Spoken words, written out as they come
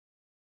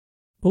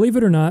Believe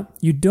it or not,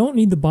 you don't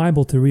need the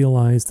Bible to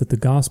realize that the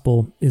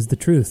gospel is the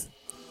truth.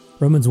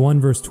 Romans 1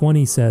 verse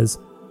 20 says,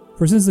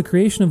 "For since the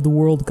creation of the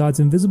world,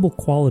 God's invisible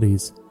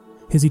qualities,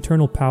 His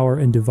eternal power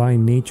and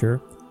divine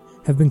nature,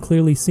 have been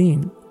clearly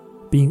seen,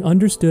 being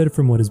understood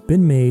from what has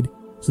been made,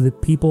 so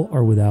that people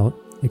are without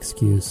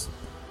excuse."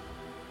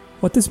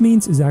 What this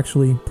means is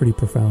actually pretty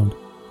profound.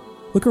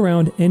 Look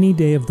around any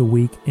day of the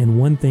week and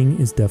one thing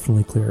is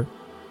definitely clear.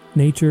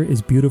 Nature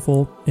is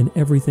beautiful and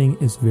everything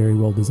is very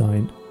well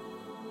designed.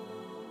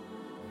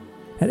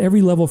 At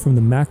every level from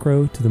the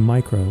macro to the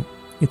micro,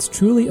 it's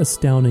truly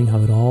astounding how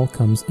it all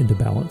comes into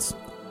balance.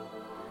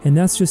 And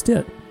that's just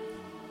it.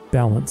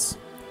 Balance.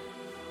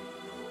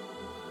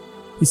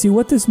 You see,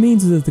 what this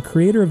means is that the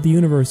creator of the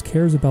universe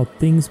cares about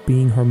things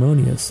being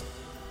harmonious,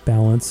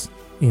 balance,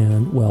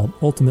 and, well,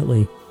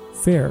 ultimately,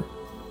 fair.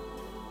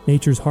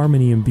 Nature's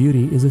harmony and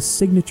beauty is a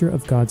signature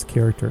of God's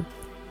character.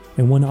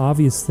 And one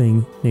obvious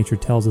thing nature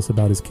tells us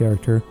about His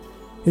character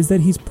is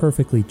that He's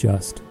perfectly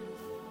just.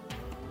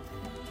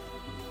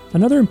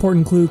 Another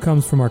important clue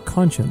comes from our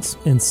conscience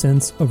and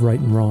sense of right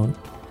and wrong.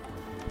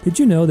 Did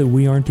you know that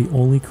we aren't the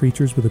only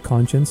creatures with a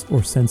conscience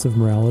or sense of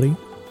morality?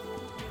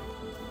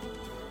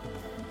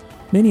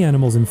 Many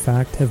animals, in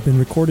fact, have been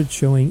recorded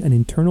showing an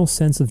internal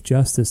sense of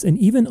justice and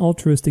even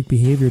altruistic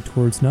behavior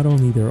towards not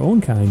only their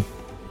own kind,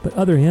 but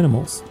other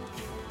animals.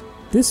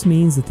 This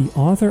means that the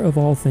author of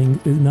all things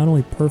is not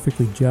only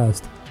perfectly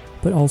just,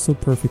 but also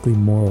perfectly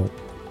moral.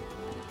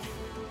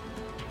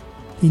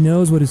 He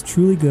knows what is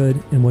truly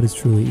good and what is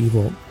truly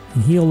evil,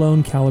 and He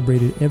alone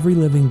calibrated every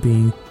living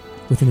being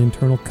with an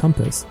internal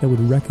compass that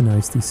would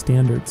recognize these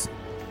standards.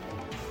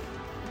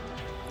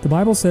 The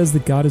Bible says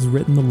that God has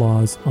written the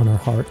laws on our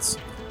hearts,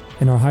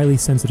 and our highly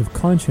sensitive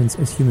conscience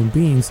as human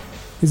beings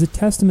is a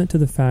testament to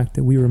the fact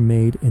that we were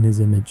made in His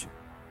image.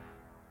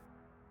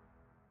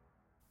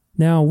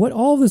 Now, what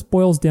all of this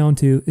boils down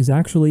to is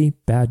actually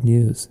bad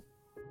news.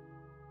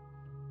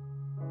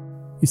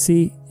 You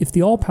see, if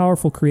the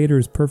all-powerful Creator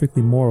is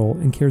perfectly moral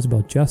and cares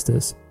about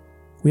justice,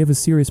 we have a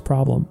serious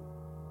problem.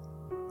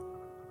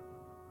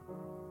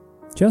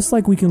 Just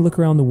like we can look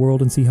around the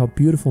world and see how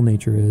beautiful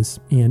nature is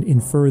and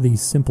infer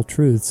these simple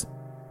truths,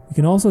 we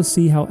can also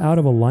see how out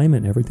of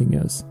alignment everything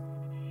is.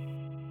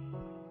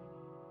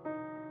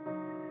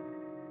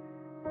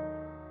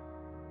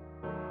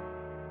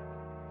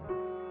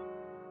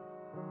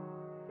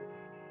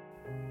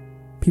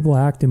 People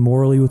act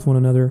immorally with one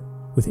another,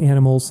 with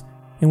animals,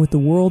 and with the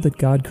world that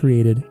God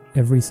created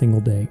every single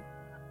day.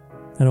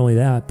 Not only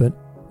that, but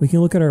we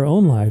can look at our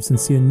own lives and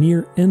see a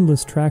near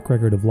endless track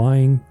record of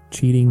lying,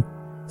 cheating,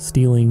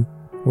 stealing,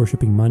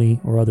 worshiping money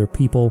or other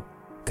people,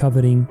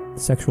 coveting,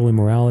 sexual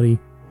immorality,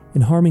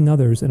 and harming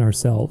others and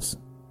ourselves.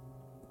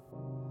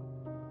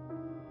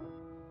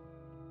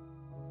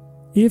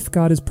 If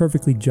God is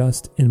perfectly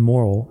just and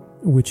moral,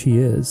 which He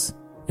is,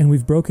 and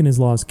we've broken His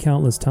laws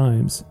countless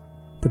times,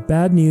 the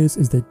bad news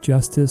is that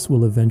justice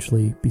will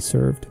eventually be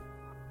served.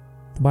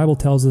 The Bible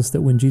tells us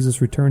that when Jesus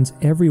returns,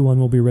 everyone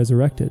will be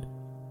resurrected,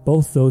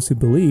 both those who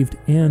believed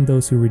and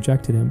those who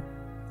rejected Him.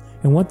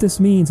 And what this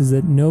means is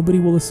that nobody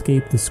will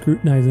escape the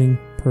scrutinizing,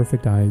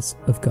 perfect eyes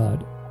of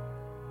God.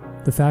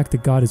 The fact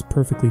that God is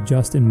perfectly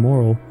just and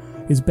moral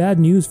is bad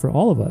news for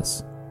all of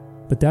us,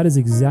 but that is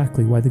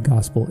exactly why the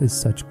gospel is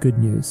such good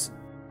news.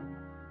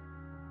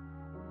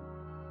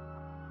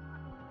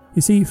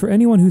 You see, for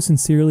anyone who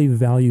sincerely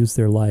values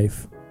their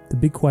life, the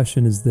big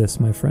question is this,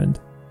 my friend.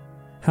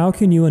 How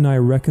can you and I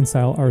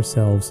reconcile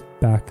ourselves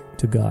back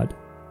to God?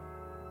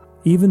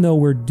 Even though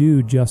we're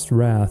due just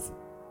wrath,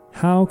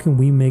 how can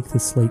we make the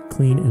slate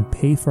clean and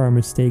pay for our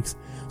mistakes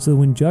so that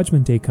when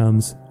Judgment Day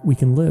comes, we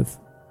can live?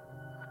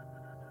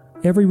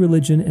 Every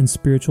religion and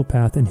spiritual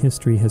path in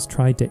history has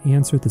tried to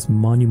answer this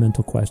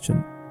monumental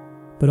question,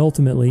 but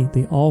ultimately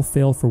they all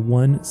fail for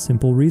one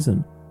simple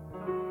reason.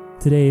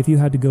 Today, if you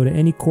had to go to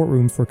any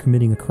courtroom for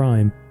committing a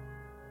crime,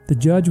 the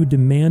judge would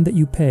demand that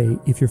you pay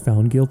if you're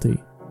found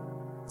guilty.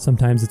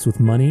 Sometimes it's with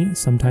money,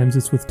 sometimes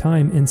it's with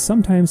time, and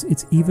sometimes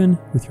it's even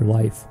with your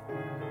life.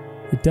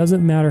 It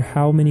doesn't matter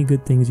how many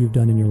good things you've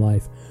done in your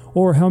life,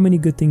 or how many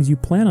good things you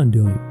plan on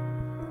doing.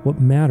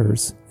 What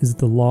matters is that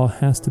the law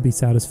has to be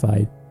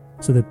satisfied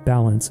so that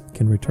balance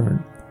can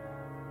return.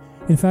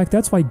 In fact,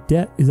 that's why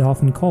debt is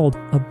often called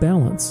a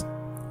balance,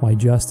 why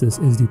justice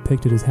is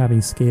depicted as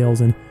having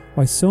scales, and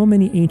why so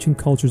many ancient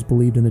cultures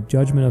believed in a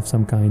judgment of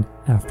some kind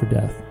after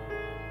death.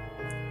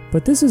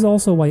 But this is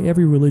also why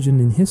every religion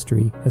in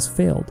history has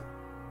failed.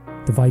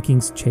 The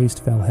Vikings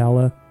chased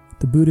Valhalla,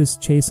 the Buddhists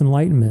chase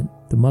enlightenment,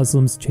 the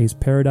Muslims chase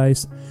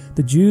paradise,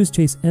 the Jews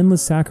chase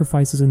endless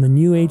sacrifices, and the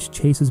New Age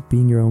chases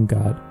being your own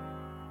God.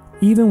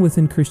 Even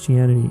within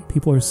Christianity,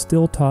 people are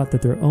still taught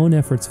that their own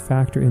efforts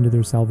factor into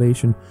their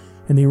salvation,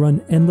 and they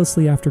run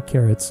endlessly after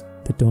carrots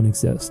that don't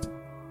exist.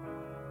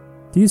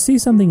 Do you see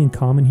something in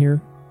common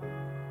here?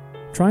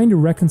 Trying to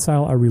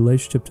reconcile our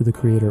relationship to the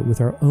Creator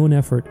with our own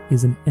effort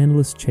is an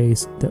endless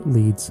chase that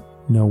leads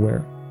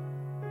nowhere.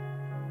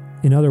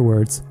 In other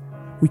words,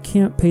 we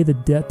can't pay the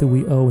debt that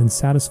we owe and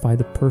satisfy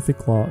the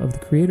perfect law of the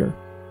Creator.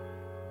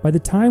 By the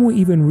time we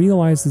even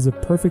realize there's a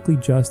perfectly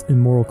just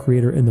and moral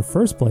creator in the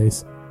first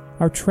place,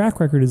 our track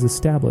record is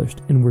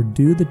established and we're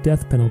due the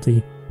death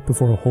penalty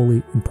before a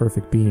holy and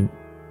perfect being.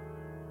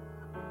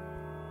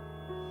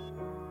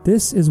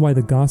 This is why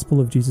the gospel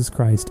of Jesus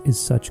Christ is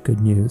such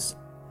good news,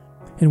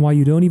 and why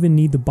you don't even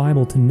need the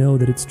Bible to know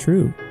that it's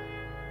true.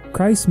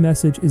 Christ's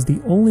message is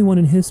the only one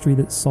in history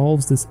that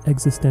solves this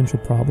existential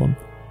problem,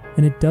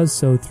 and it does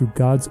so through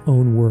God's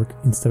own work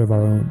instead of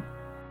our own.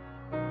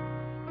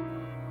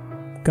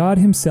 God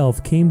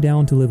himself came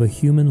down to live a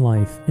human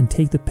life and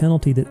take the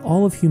penalty that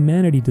all of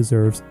humanity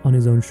deserves on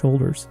his own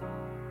shoulders.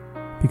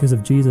 Because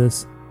of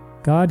Jesus,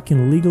 God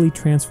can legally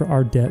transfer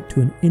our debt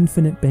to an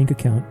infinite bank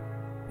account,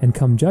 and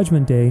come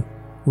Judgment Day,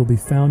 we'll be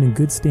found in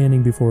good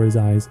standing before his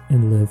eyes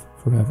and live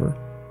forever.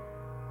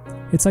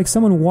 It's like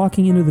someone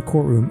walking into the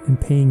courtroom and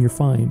paying your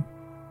fine,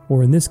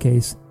 or in this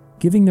case,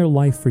 giving their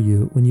life for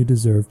you when you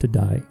deserve to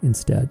die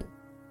instead.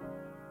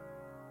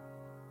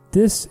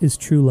 This is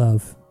true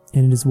love,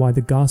 and it is why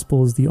the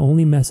gospel is the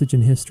only message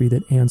in history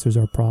that answers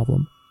our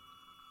problem.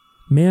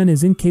 Man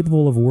is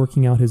incapable of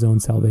working out his own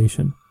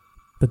salvation,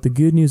 but the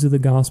good news of the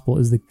gospel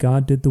is that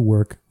God did the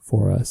work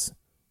for us.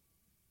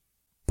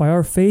 By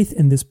our faith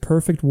in this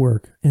perfect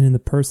work and in the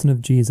person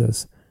of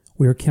Jesus,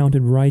 we are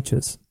counted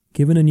righteous,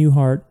 given a new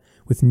heart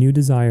with new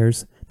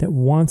desires that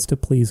wants to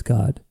please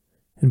God.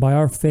 And by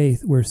our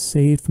faith, we're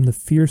saved from the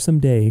fearsome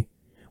day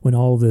when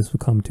all of this will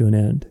come to an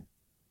end.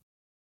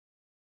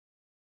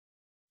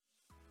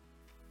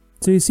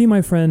 So you see,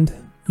 my friend,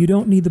 you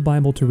don't need the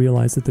Bible to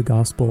realize that the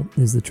gospel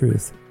is the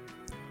truth.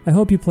 I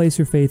hope you place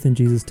your faith in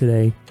Jesus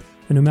today,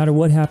 and no matter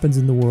what happens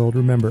in the world,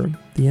 remember,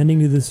 the ending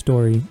to this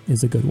story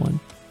is a good one.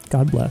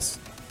 God bless.